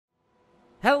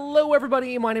Hello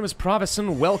everybody, my name is Pravus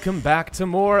and welcome back to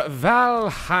more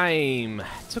Valheim.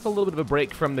 Took a little bit of a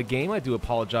break from the game. I do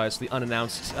apologize for the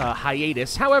unannounced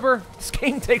hiatus. However, this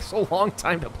game takes a long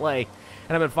time to play,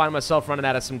 and I've been finding myself running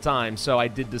out of some time, so I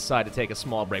did decide to take a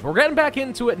small break. We're getting back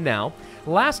into it now.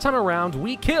 Last time around,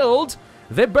 we killed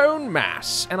the bone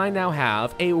mass, and I now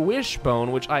have a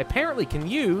wishbone, which I apparently can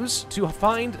use to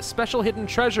find special hidden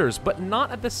treasures, but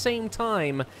not at the same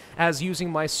time as using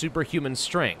my superhuman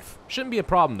strength. Shouldn't be a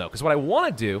problem, though, because what I want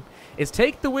to do is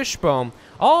take the wishbone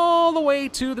all the way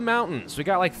to the mountains. We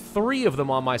got like 3 of them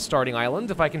on my starting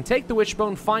island. If I can take the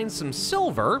wishbone, find some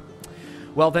silver,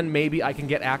 well, then maybe I can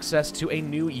get access to a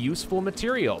new useful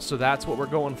material. So that's what we're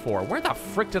going for. Where the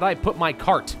frick did I put my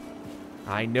cart?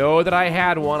 I know that I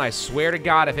had one. I swear to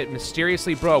God, if it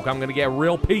mysteriously broke, I'm gonna get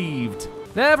real peeved.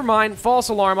 Never mind, false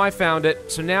alarm, I found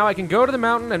it. So now I can go to the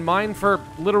mountain and mine for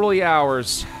literally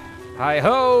hours.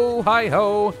 Hi-ho,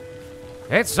 hi-ho.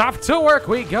 It's off to work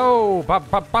we go.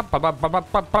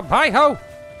 Hi-ho.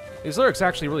 These lyrics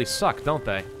actually really suck, don't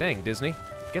they? Dang, Disney.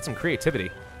 Get some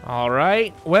creativity. All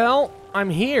right, well,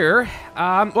 I'm here.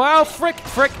 Well,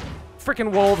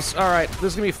 frickin' wolves. All right, this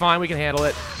is gonna be fine. We can handle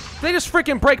it. They just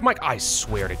freaking break my... I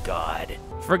swear to God.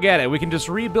 Forget it. We can just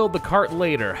rebuild the cart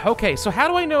later. Okay, so how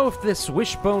do I know if this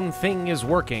wishbone thing is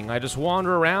working? I just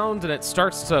wander around and it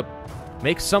starts to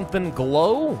make something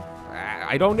glow?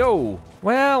 I don't know.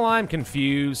 Well, I'm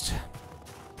confused.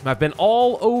 I've been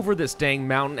all over this dang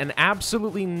mountain and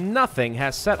absolutely nothing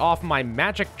has set off my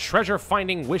magic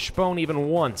treasure-finding wishbone even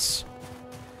once.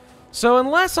 So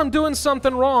unless I'm doing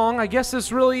something wrong, I guess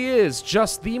this really is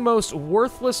just the most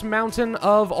worthless mountain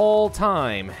of all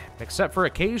time. Except for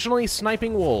occasionally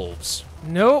sniping wolves.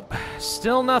 Nope,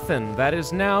 still nothing. That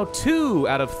is now 2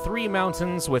 out of 3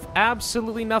 mountains with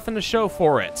absolutely nothing to show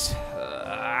for it.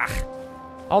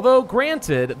 Although,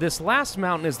 granted, this last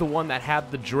mountain is the one that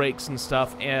had the drakes and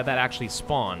stuff that actually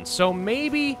spawned. So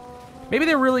maybe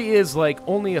there really is, like,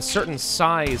 only a certain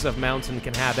size of mountain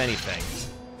can have anything.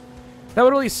 That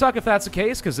would really suck if that's the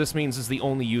case, because this means it's the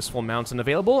only useful mountain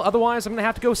available. Otherwise, I'm going to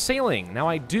have to go sailing. Now,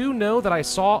 I do know that I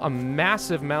saw a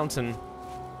massive mountain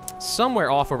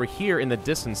somewhere off over here in the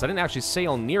distance. I didn't actually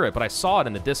sail near it, but I saw it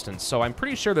in the distance. So I'm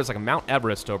pretty sure there's like a Mount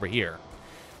Everest over here.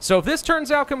 So if this turns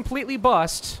out completely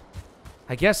bust,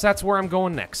 I guess that's where I'm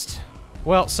going next.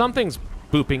 Well, something's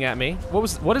booping at me.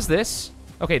 What is this?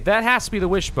 Okay, that has to be the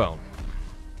wishbone.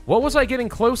 What was I getting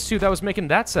close to that was making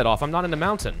that set off? I'm not in the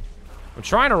mountain. I'm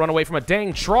trying to run away from a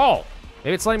dang troll.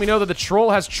 Maybe it's letting me know that the troll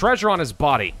has treasure on his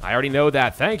body. I already know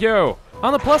that. Thank you.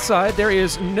 On the plus side, there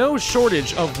is no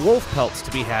shortage of wolf pelts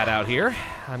to be had out here.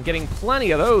 I'm getting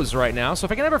plenty of those right now, so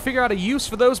if I can ever figure out a use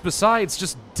for those besides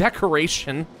just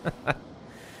decoration,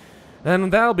 then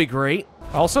that'll be great.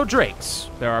 Also, drakes.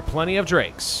 There are plenty of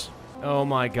drakes. Oh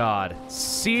my God.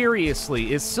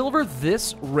 Seriously, is silver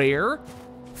this rare?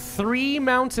 3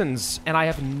 mountains, and I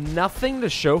have nothing to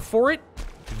show for it?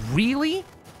 Really?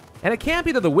 And it can't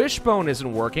be that the wishbone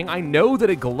isn't working. I know that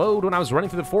it glowed when I was running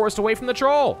through the forest away from the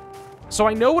troll. So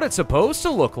I know what it's supposed to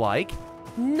look like.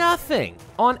 Nothing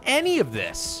on any of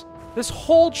this. This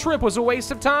whole trip was a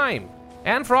waste of time.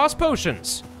 And frost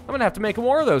potions. I'm gonna have to make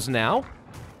more of those now.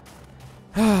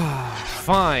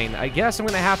 Fine, I guess I'm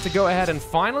gonna have to go ahead and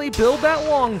finally build that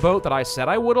longboat that I said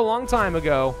I would a long time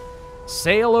ago.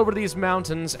 Sail over these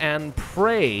mountains and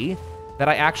pray that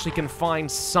I actually can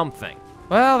find something.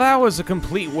 Well, that was a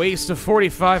complete waste of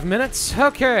 45 minutes.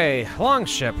 Okay,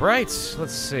 longship, right?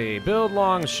 Let's see. Build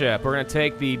longship. We're gonna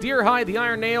take the deer hide, the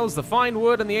iron nails, the fine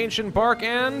wood, and the ancient bark,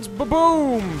 and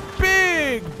ba-boom!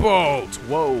 Big boat!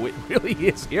 Whoa, it really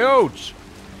is huge.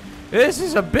 This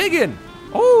is a biggin'.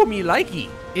 Oh, me likey.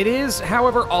 It is,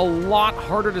 however, a lot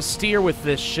harder to steer with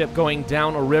this ship going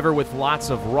down a river with lots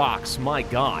of rocks. My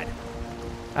God.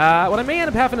 What I may end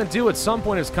up having to do at some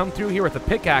point is come through here with a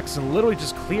pickaxe and literally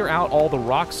just clear out all the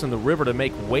rocks in the river to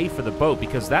make way for the boat,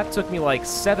 because that took me like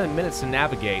 7 minutes to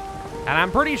navigate. And I'm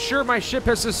pretty sure my ship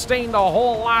has sustained a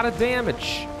whole lot of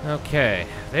damage. Okay,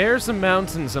 there's the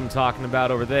mountains I'm talking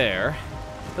about over there.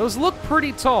 Those look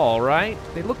pretty tall, right?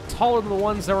 They look taller than the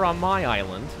ones that were on my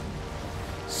island.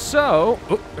 So,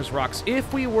 oh, there's rocks.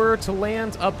 If we were to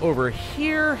land up over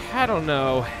here, I don't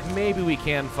know. Maybe we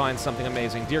can find something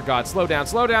amazing. Dear God, slow down,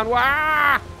 slow down.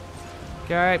 Wah!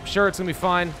 Okay, sure, it's gonna be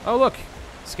fine. Oh, look.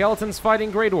 Skeletons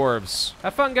fighting Grey Dwarves.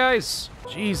 Have fun, guys.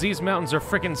 Jeez, these mountains are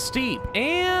freaking steep.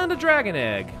 And a dragon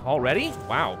egg. Already?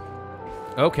 Wow.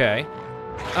 Okay.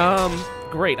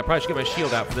 Great. I probably should get my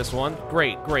shield out for this one.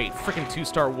 Great, great. Freaking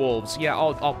 2-star wolves. Yeah,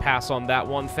 I'll pass on that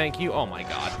one. Thank you. Oh, my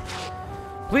God.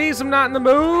 Please, I'm not in the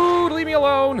mood. Leave me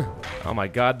alone. Oh my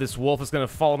god, this wolf is gonna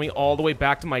follow me all the way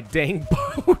back to my dang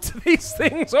boat. These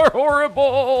things are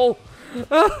horrible.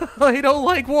 I don't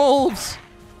like wolves.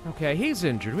 Okay, he's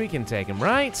injured. We can take him,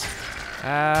 right?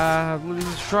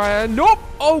 Let's try. Nope.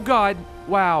 Oh god.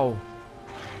 Wow.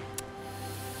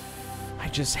 I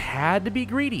just had to be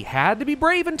greedy, had to be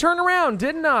brave and turn around,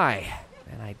 didn't I?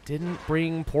 And I didn't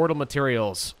bring portal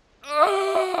materials.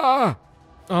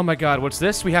 Oh my god, what's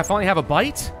this? We finally have a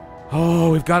bite?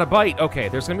 Oh, we've got a bite. Okay,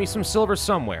 there's gonna be some silver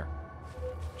somewhere.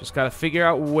 Just gotta figure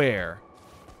out where.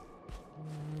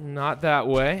 Not that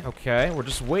way. Okay, we're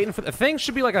just waiting for the thing.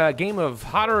 Should be like a game of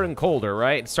hotter and colder,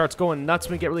 right? It starts going nuts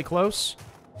when we get really close.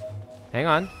 Hang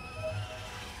on.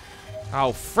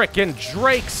 Oh, frickin'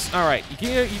 drakes. All right,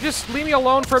 you just leave me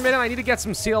alone for a minute. I need to get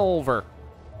some silver.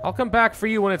 I'll come back for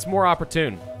you when it's more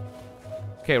opportune.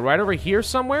 Okay, right over here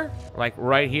somewhere? Like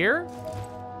right here?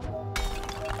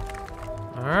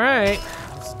 All right,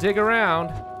 let's dig around.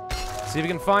 See if we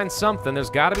can find something.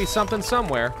 There's gotta be something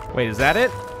somewhere. Wait, is that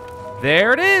it?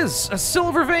 There it is, a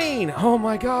silver vein. Oh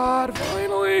my god,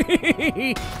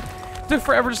 finally. Took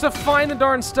forever just to find the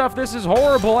darn stuff. This is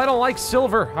horrible. I don't like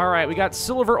silver. All right, we got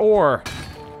silver ore.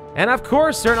 And of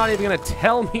course, they're not even gonna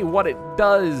tell me what it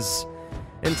does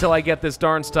until I get this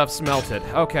darn stuff smelted.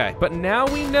 Okay, but now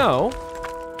we know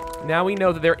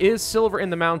that there is silver in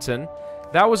the mountain.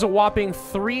 That was a whopping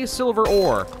 3 silver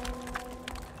ore.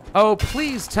 Oh,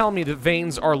 please tell me the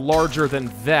veins are larger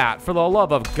than that. For the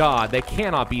love of God, they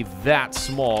cannot be that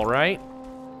small, right?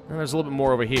 And there's a little bit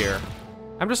more over here.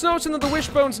 I'm just noticing that the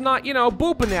wishbone's not, you know,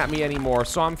 booping at me anymore,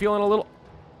 so I'm feeling a little...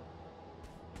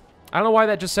 I don't know why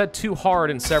that just said too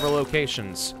hard in several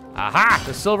locations. Aha!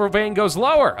 The silver vein goes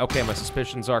lower! Okay, my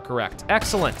suspicions are correct.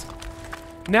 Excellent.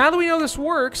 Now that we know this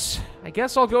works, I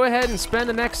guess I'll go ahead and spend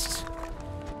the next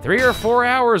 3 or 4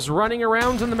 hours running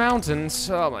around in the mountains.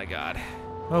 Oh my god.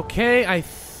 Okay, I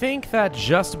think that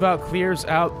just about clears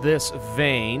out this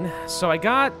vein. So I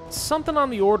got something on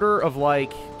the order of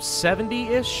like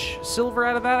 70-ish silver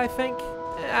out of that, I think.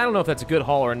 I don't know if that's a good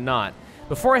haul or not.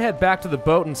 Before I head back to the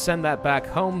boat and send that back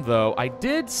home, though, I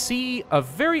did see a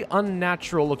very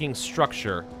unnatural-looking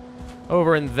structure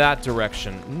over in that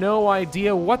direction. No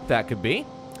idea what that could be.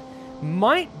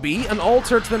 Might be an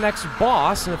altar to the next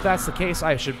boss, and if that's the case,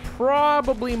 I should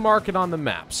probably mark it on the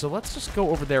map. So let's just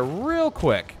go over there real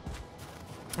quick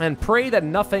and pray that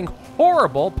nothing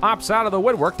horrible pops out of the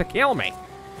woodwork to kill me.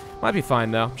 Might be fine,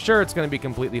 though. Sure, it's going to be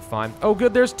completely fine. Oh,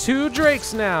 good, there's 2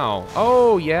 drakes now.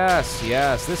 Oh, yes,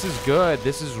 yes, this is good.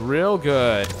 This is real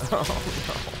good. Oh,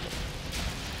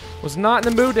 no. Was not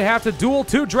in the mood to have to duel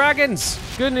 2 dragons.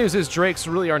 Good news is drakes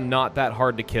really are not that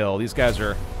hard to kill. These guys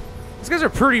are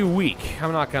pretty weak,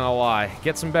 I'm not gonna lie.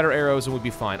 Get some better arrows and we'd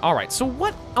be fine. All right, so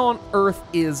what on earth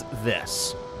is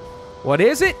this? What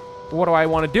is it? What do I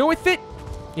want to do with it?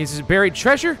 Is it buried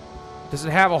treasure? Does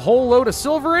it have a whole load of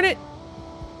silver in it?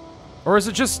 Or is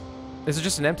it just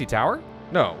an empty tower?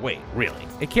 No, wait, really?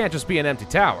 It can't just be an empty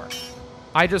tower.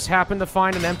 I just happened to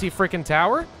find an empty freaking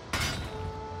tower?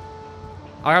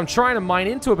 I'm trying to mine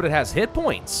into it, but it has hit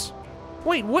points.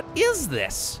 Wait, what is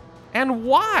this? And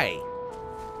why?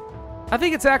 I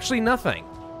think it's actually nothing,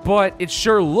 but it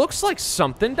sure looks like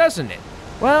something, doesn't it?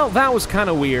 Well, that was kind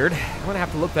of weird. I'm gonna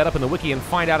have to look that up in the wiki and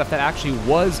find out if that actually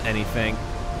was anything.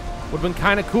 Would've been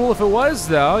kind of cool if it was,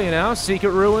 though, you know?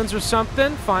 Secret ruins or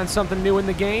something, find something new in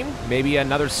the game. Maybe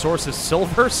another source of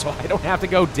silver so I don't have to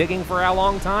go digging for a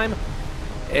long time.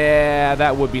 Yeah,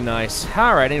 that would be nice.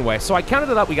 All right, anyway, so I counted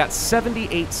it up. We got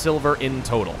 78 silver in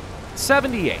total.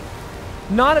 78.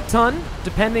 Not a ton,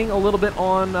 depending a little bit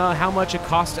on how much it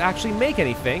costs to actually make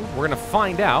anything. We're going to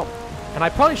find out. And I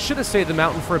probably should have stayed the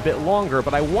mountain for a bit longer,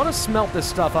 but I want to smelt this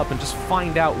stuff up and just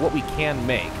find out what we can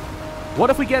make. What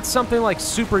if we get something like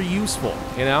super useful,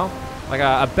 you know? Like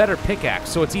a better pickaxe,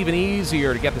 so it's even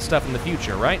easier to get the stuff in the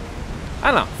future, right?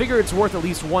 I don't know. Figure it's worth at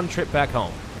least 1 trip back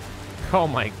home. Oh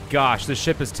my gosh, this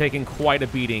ship is taking quite a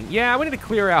beating. Yeah, we need to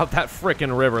clear out that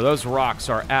frickin' river. Those rocks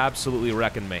are absolutely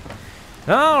wrecking me.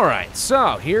 Alright,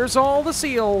 so here's all the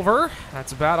silver.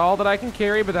 That's about all that I can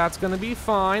carry, but that's going to be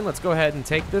fine. Let's go ahead and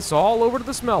take this all over to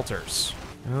the smelters.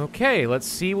 Okay, let's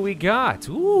see what we got.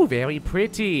 Ooh, very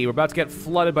pretty. We're about to get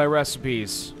flooded by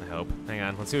recipes, I hope. Hang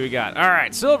on, let's see what we got.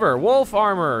 Alright, silver, wolf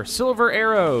armor, silver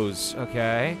arrows.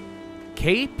 Okay.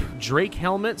 Cape, drake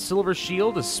helmet, silver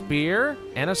shield, a spear,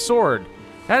 and a sword.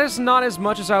 That is not as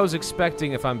much as I was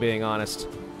expecting, if I'm being honest.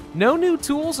 No new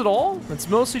tools at all? It's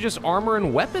mostly just armor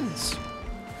and weapons.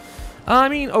 I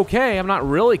mean, okay, I'm not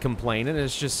really complaining.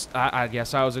 It's just, I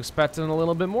guess I was expecting a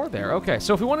little bit more there. Okay,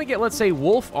 so if we want to get, let's say,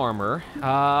 wolf armor,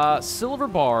 silver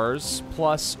bars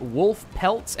plus wolf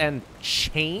pelts and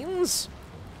chains?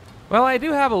 Well, I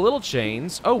do have a little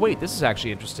chains. Oh, wait, this is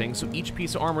actually interesting. So each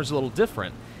piece of armor is a little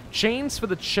different. Chains for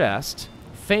the chest,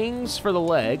 fangs for the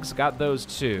legs, got those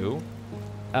too.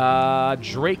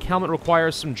 Drake helmet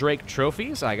requires some Drake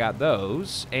trophies, I got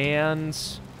those. And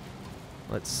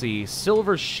let's see,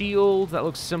 silver shield, that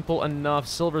looks simple enough.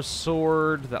 Silver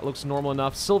sword, that looks normal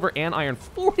enough. Silver and iron,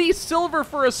 40 silver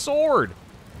for a sword.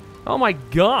 Oh my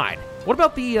god. What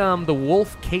about the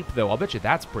wolf cape though? I'll bet you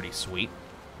that's pretty sweet.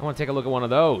 I want to take a look at one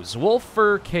of those. Wolf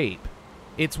fur cape.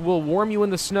 It will warm you in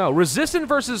the snow. Resistant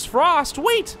versus frost.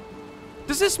 Wait!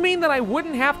 Does this mean that I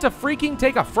wouldn't have to freaking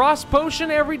take a frost potion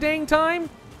every dang time?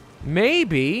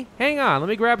 Maybe. Hang on, let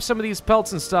me grab some of these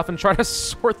pelts and stuff and try to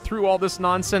sort through all this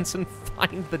nonsense and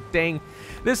find the dang...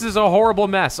 This is a horrible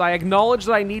mess. I acknowledge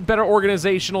that I need better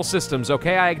organizational systems,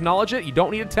 okay? I acknowledge it. You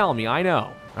don't need to tell me. I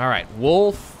know. All right,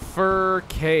 wolf fur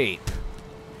cape.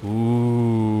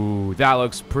 Ooh, that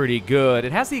looks pretty good.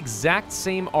 It has the exact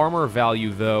same armor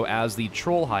value, though, as the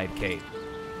troll hide cape.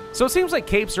 So it seems like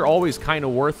capes are always kind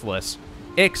of worthless.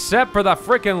 Except for the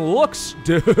frickin' looks,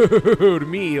 dude,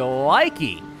 me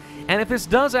likey. And if this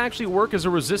does actually work as a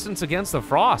resistance against the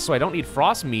frost, so I don't need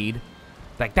frost mead,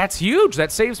 like, that's huge.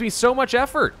 That saves me so much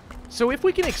effort. So if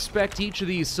we can expect each of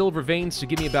these silver veins to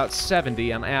give me about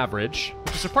 70 on average,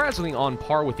 which is surprisingly on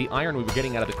par with the iron we were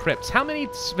getting out of the crypts, how many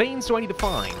veins do I need to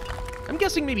find? I'm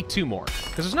guessing maybe 2 more,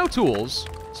 because there's no tools.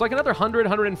 So like another 100,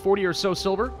 140 or so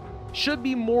silver should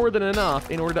be more than enough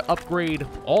in order to upgrade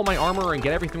all my armor and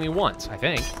get everything we want, I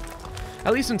think.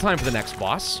 At least in time for the next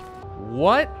boss.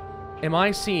 What am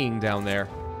I seeing down there?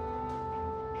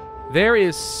 There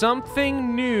is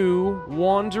something new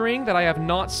wandering that I have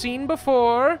not seen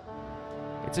before.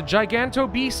 It's a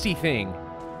giganto beastie thing.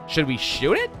 Should we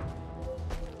shoot it?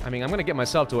 I mean, I'm going to get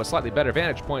myself to a slightly better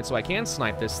vantage point so I can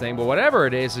snipe this thing, but whatever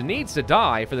it is, it needs to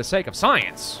die for the sake of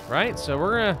science, right? So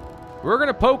we're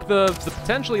gonna poke the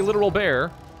potentially literal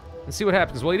bear and see what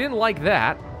happens. Well, he didn't like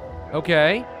that.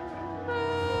 Okay.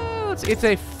 It's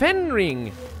a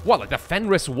Fenring. What, like the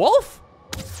Fenris wolf?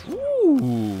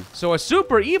 Ooh. So a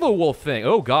super evil wolf thing.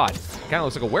 Oh, God. Kind of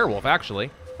looks like a werewolf,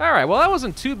 actually. All right, well, that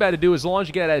wasn't too bad to do as long as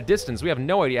you get it at a distance. We have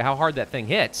no idea how hard that thing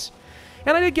hits.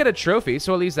 And I did get a trophy,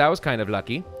 so at least that was kind of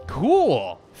lucky.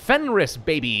 Cool. Fenris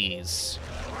babies.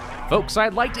 Folks,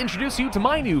 I'd like to introduce you to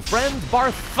my new friend,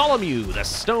 Bartholomew, the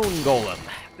stone golem.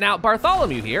 Now,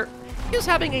 Bartholomew here is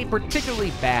having a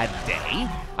particularly bad day.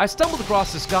 I stumbled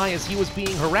across this guy as he was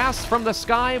being harassed from the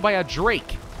sky by a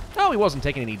drake. Oh, he wasn't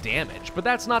taking any damage, but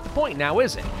that's not the point now,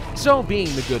 is it? So,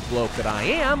 being the good bloke that I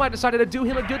am, I decided to do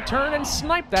him a good turn and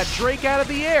snipe that drake out of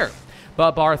the air.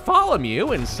 But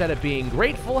Bartholomew, instead of being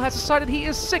grateful, has decided he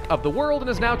is sick of the world and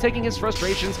is now taking his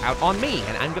frustrations out on me,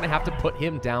 and I'm gonna have to put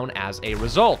him down as a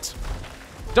result.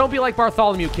 Don't be like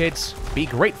Bartholomew, kids. Be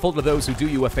grateful to those who do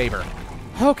you a favor.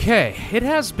 Okay, it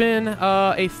has been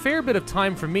a fair bit of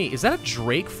time for me. Is that a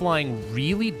drake flying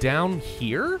really down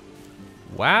here?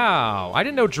 Wow, I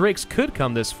didn't know drakes could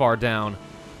come this far down.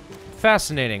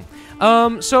 Fascinating.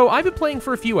 So I've been playing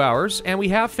for a few hours, and we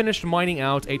have finished mining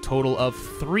out a total of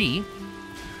 3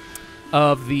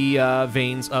 of the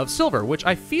veins of silver, which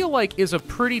I feel like is a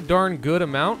pretty darn good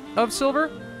amount of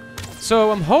silver.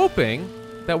 So I'm hoping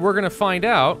that we're going to find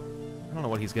out... I don't know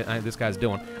what this guy's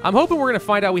doing. I'm hoping we're going to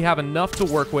find out we have enough to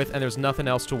work with, and there's nothing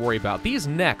else to worry about. These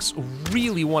necks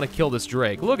really want to kill this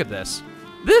drake. Look at this.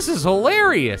 This is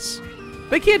hilarious.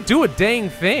 They can't do a dang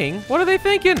thing. What are they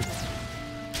thinking?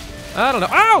 I don't know.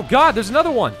 Oh, God, there's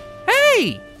another one.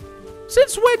 Hey!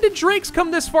 Since when did drakes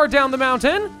come this far down the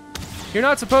mountain? You're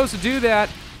not supposed to do that.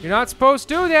 You're not supposed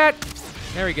to do that.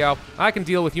 There we go. I can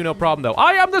deal with you, no problem, though.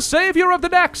 I am the savior of the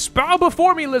necks. Bow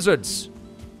before me, lizards.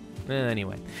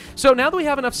 Anyway. So now that we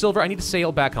have enough silver, I need to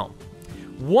sail back home.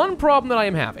 One problem that I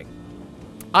am having.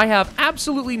 I have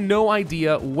absolutely no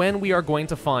idea when we are going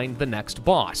to find the next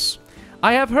boss.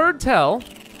 I have heard tell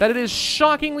that it is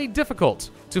shockingly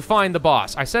difficult to find the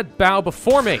boss. I said bow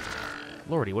before me.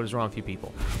 Lordy, what is wrong with you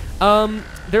people?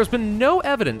 There's been no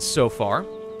evidence so far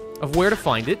of where to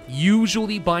find it.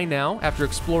 Usually by now, after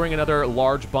exploring another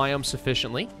large biome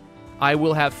sufficiently, I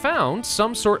will have found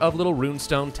some sort of little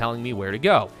runestone telling me where to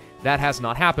go. That has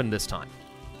not happened this time.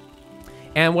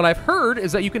 And what I've heard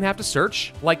is that you can have to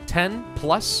search like 10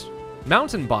 plus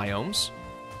mountain biomes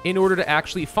in order to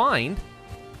actually find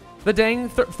the dang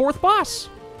 4th boss.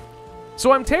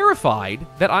 So I'm terrified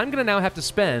that I'm going to now have to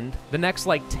spend the next,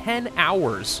 like, 10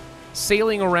 hours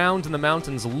sailing around in the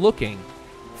mountains looking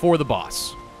for the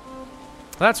boss.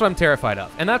 That's what I'm terrified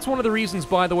of. And that's one of the reasons,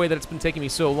 by the way, that it's been taking me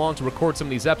so long to record some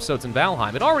of these episodes in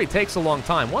Valheim. It already takes a long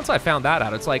time. Once I found that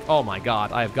out, it's like, oh my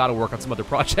god, I have got to work on some other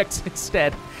projects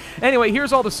instead. Anyway,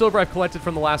 here's all the silver I've collected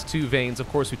from the last 2 veins. Of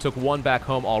course, we took 1 back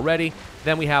home already.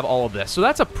 Then we have all of this. So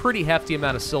that's a pretty hefty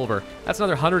amount of silver. That's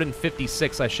another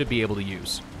 156 I should be able to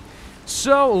use.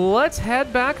 So let's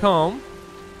head back home.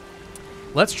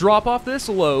 Let's drop off this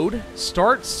load,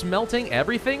 start smelting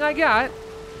everything I got.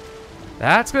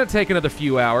 That's going to take another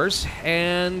few hours,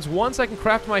 and once I can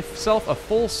craft myself a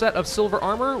full set of silver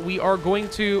armor, we are going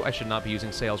to... I should not be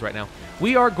using sails right now.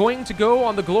 We are going to go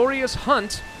on the glorious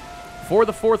hunt for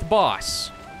the 4th boss.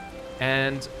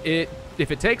 And if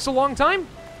it takes a long time,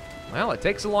 well, it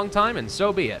takes a long time, and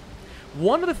so be it.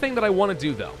 One other thing that I want to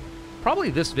do, though, probably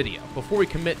this video, before we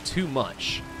commit too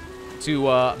much to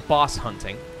boss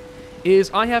hunting,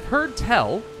 is I have heard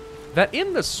tell that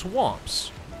in the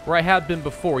swamps, where I had been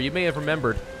before, you may have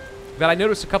remembered that I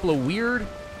noticed a couple of weird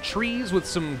trees with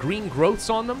some green growths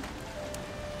on them.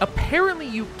 Apparently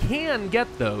you can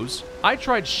get those. I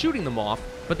tried shooting them off,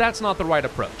 but that's not the right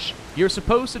approach. You're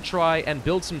supposed to try and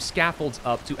build some scaffolds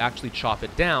up to actually chop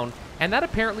it down, and that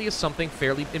apparently is something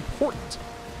fairly important.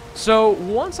 So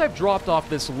once I've dropped off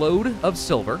this load of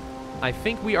silver, I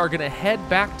think we are going to head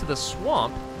back to the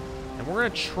swamp, and we're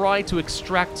going to try to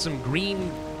extract some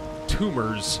green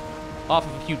tumors off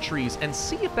of a few trees and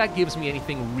see if that gives me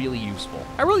anything really useful.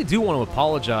 I really do want to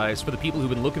apologize for the people who've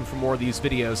been looking for more of these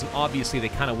videos, and obviously they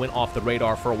kind of went off the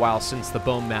radar for a while since the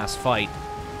bone mass fight.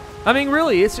 I mean,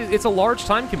 really, it's a large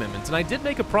time commitment, and I did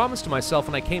make a promise to myself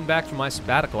when I came back from my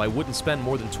sabbatical I wouldn't spend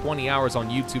more than 20 hours on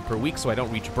YouTube per week so I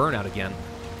don't reach burnout again.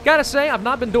 Gotta say, I've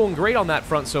not been doing great on that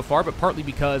front so far, but partly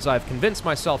because I've convinced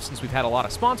myself, since we've had a lot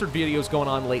of sponsored videos going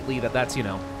on lately, that that's, you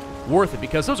know, worth it,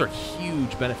 because those are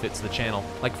huge benefits to the channel,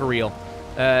 like for real.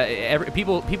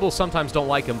 People sometimes don't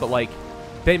like them, but like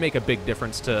they make a big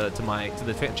difference to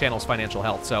the channel's financial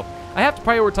health. So I have to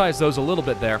prioritize those a little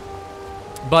bit there.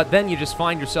 But then you just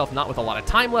find yourself not with a lot of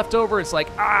time left over. It's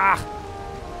like, can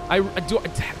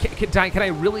I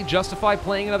really justify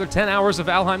playing another 10 hours of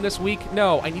Valheim this week?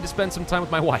 No, I need to spend some time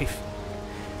with my wife.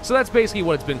 So that's basically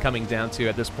what it's been coming down to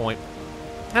at this point.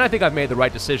 And I think I've made the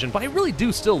right decision, but I really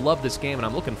do still love this game, and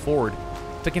I'm looking forward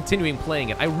to continuing playing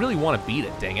it. I really want to beat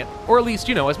it, dang it. Or at least,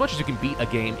 you know, as much as you can beat a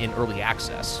game in early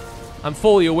access. I'm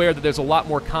fully aware that there's a lot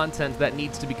more content that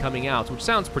needs to be coming out, which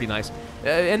sounds pretty nice,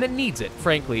 and it needs it,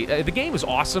 frankly. The game is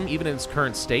awesome, even in its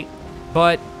current state,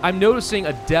 but I'm noticing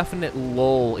a definite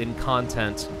lull in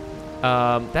content.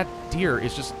 That deer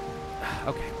is just...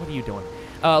 Okay, what are you doing?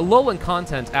 Lull in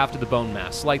content after the bone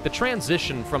mass. Like, the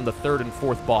transition from the 3rd and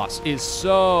 4th boss is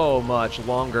so much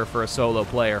longer for a solo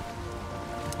player.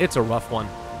 It's a rough one.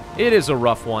 It is a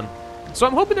rough one. So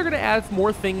I'm hoping they're going to add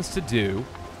more things to do,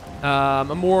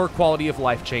 more quality of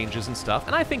life changes and stuff,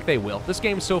 and I think they will. This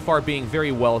game so far being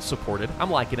very well supported. I'm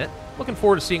liking it. Looking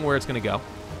forward to seeing where it's going to go.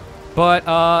 But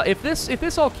if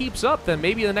this all keeps up, then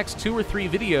maybe in the next 2 or 3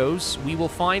 videos, we will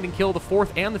find and kill the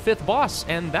 4th and the 5th boss,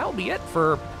 and that'll be it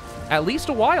for at least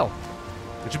a while.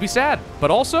 Which would be sad,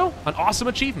 but also an awesome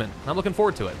achievement. I'm looking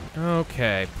forward to it.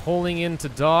 Okay, pulling into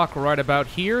dock right about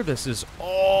here. This is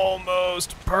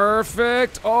almost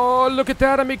perfect. Oh, look at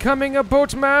that, I'm becoming a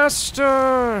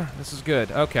boatmaster. This is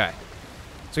good, okay.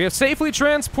 So we have safely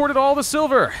transported all the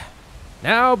silver.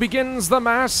 Now begins the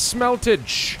mass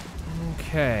smeltage.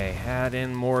 Okay, add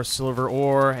in more silver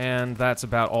ore, and that's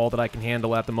about all that I can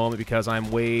handle at the moment because I'm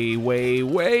way, way,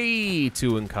 way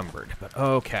too encumbered. But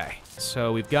okay,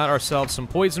 so we've got ourselves some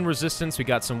poison resistance, we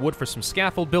got some wood for some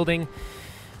scaffold building.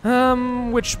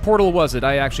 Which portal was it?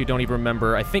 I actually don't even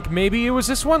remember. I think maybe it was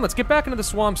this one. Let's get back into the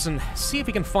swamps and see if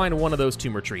we can find one of those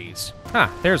tumor trees. Ah,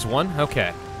 there's one,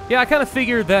 okay. Yeah, I kind of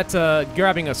figured that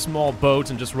grabbing a small boat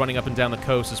and just running up and down the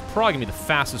coast is probably going to be the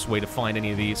fastest way to find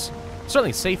any of these.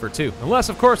 Certainly safer, too. Unless,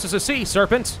 of course, there's a sea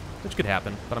serpent, which could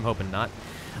happen, but I'm hoping not.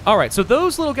 Alright, so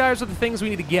those little guys are the things we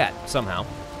need to get, somehow.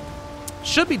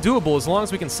 Should be doable as long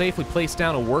as we can safely place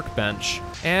down a workbench.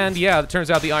 And yeah, it turns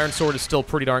out the iron sword is still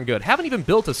pretty darn good. Haven't even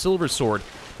built a silver sword,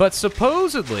 but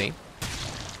supposedly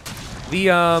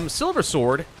the silver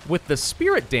sword with the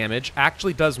spirit damage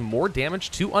actually does more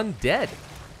damage to undead,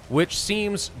 which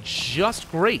seems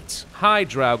just great. Hi,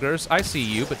 Draugrs. I see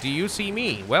you, but do you see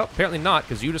me? Well, apparently not,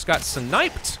 because you just got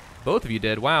sniped. Both of you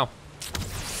did. Wow.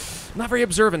 Not very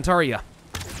observant, are you?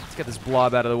 Let's get this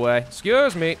blob out of the way.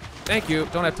 Excuse me. Thank you.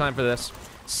 Don't have time for this.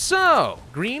 So,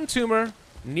 green tumor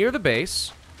near the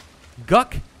base.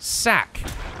 Guck sack.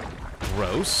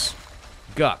 Gross.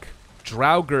 Guck.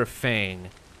 Draugr fang.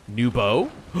 New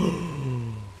bow.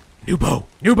 New bow.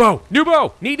 New bow. New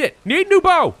bow. Need it. Need new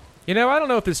bow. You know, I don't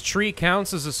know if this tree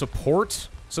counts as a support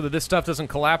so that this stuff doesn't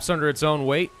collapse under its own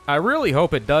weight. I really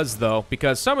hope it does, though,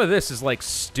 because some of this is, like,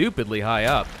 stupidly high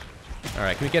up. All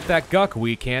right, can we get that guck?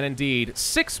 We can indeed.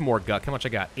 6 more guck. How much I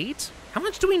got? 8? How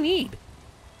much do we need?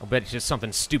 I'll bet it's just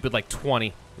something stupid like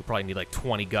 20. We probably need, like,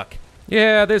 20 guck.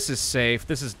 Yeah, this is safe.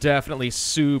 This is definitely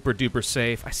super duper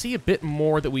safe. I see a bit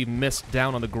more that we've missed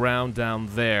down on the ground down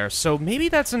there, so maybe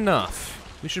that's enough.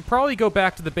 We should probably go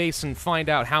back to the base and find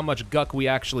out how much guck we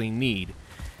actually need,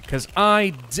 because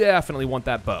I definitely want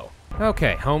that bow.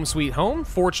 Okay, home sweet home.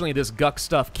 Fortunately, this guck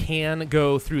stuff can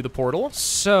go through the portal.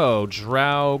 So,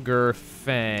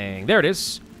 Draugr-Fang. There it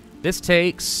is. This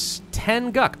takes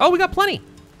 10 guck. Oh, we got plenty.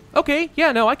 Okay,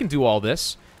 yeah, no, I can do all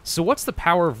this. So what's the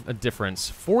power difference?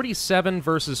 47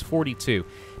 versus 42.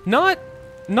 Not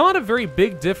a very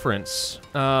big difference.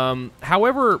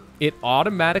 However, it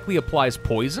automatically applies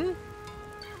poison.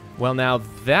 Well, now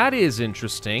that is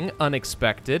interesting.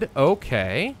 Unexpected.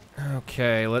 Okay.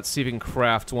 Okay, let's see if we can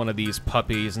craft one of these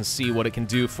puppies and see what it can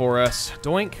do for us.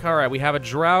 Doink. All right, we have a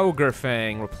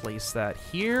Draugr-Fang. Replace that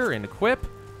here and equip.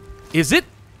 Is it?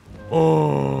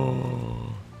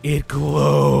 Oh, it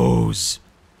glows.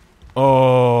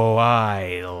 Oh,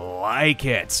 I like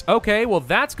it. Okay, well,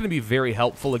 that's going to be very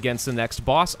helpful against the next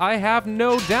boss, I have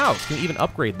no doubt. Can we even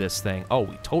upgrade this thing? Oh,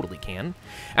 we totally can.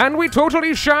 And we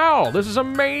totally shall. This is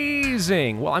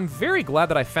amazing. Well, I'm very glad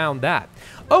that I found that.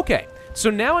 Okay, so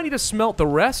now I need to smelt the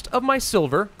rest of my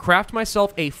silver, craft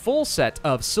myself a full set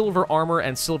of silver armor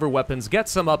and silver weapons, get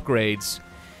some upgrades,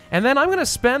 and then I'm going to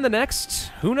spend the next,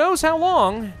 who knows how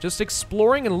long, just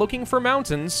exploring and looking for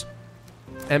mountains,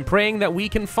 and praying that we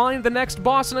can find the next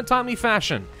boss in a timely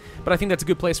fashion. But I think that's a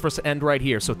good place for us to end right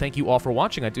here. So thank you all for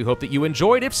watching. I do hope that you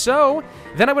enjoyed. If so,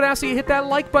 then I would ask that you hit that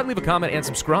like button, leave a comment, and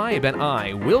subscribe. And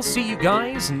I will see you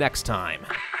guys next time.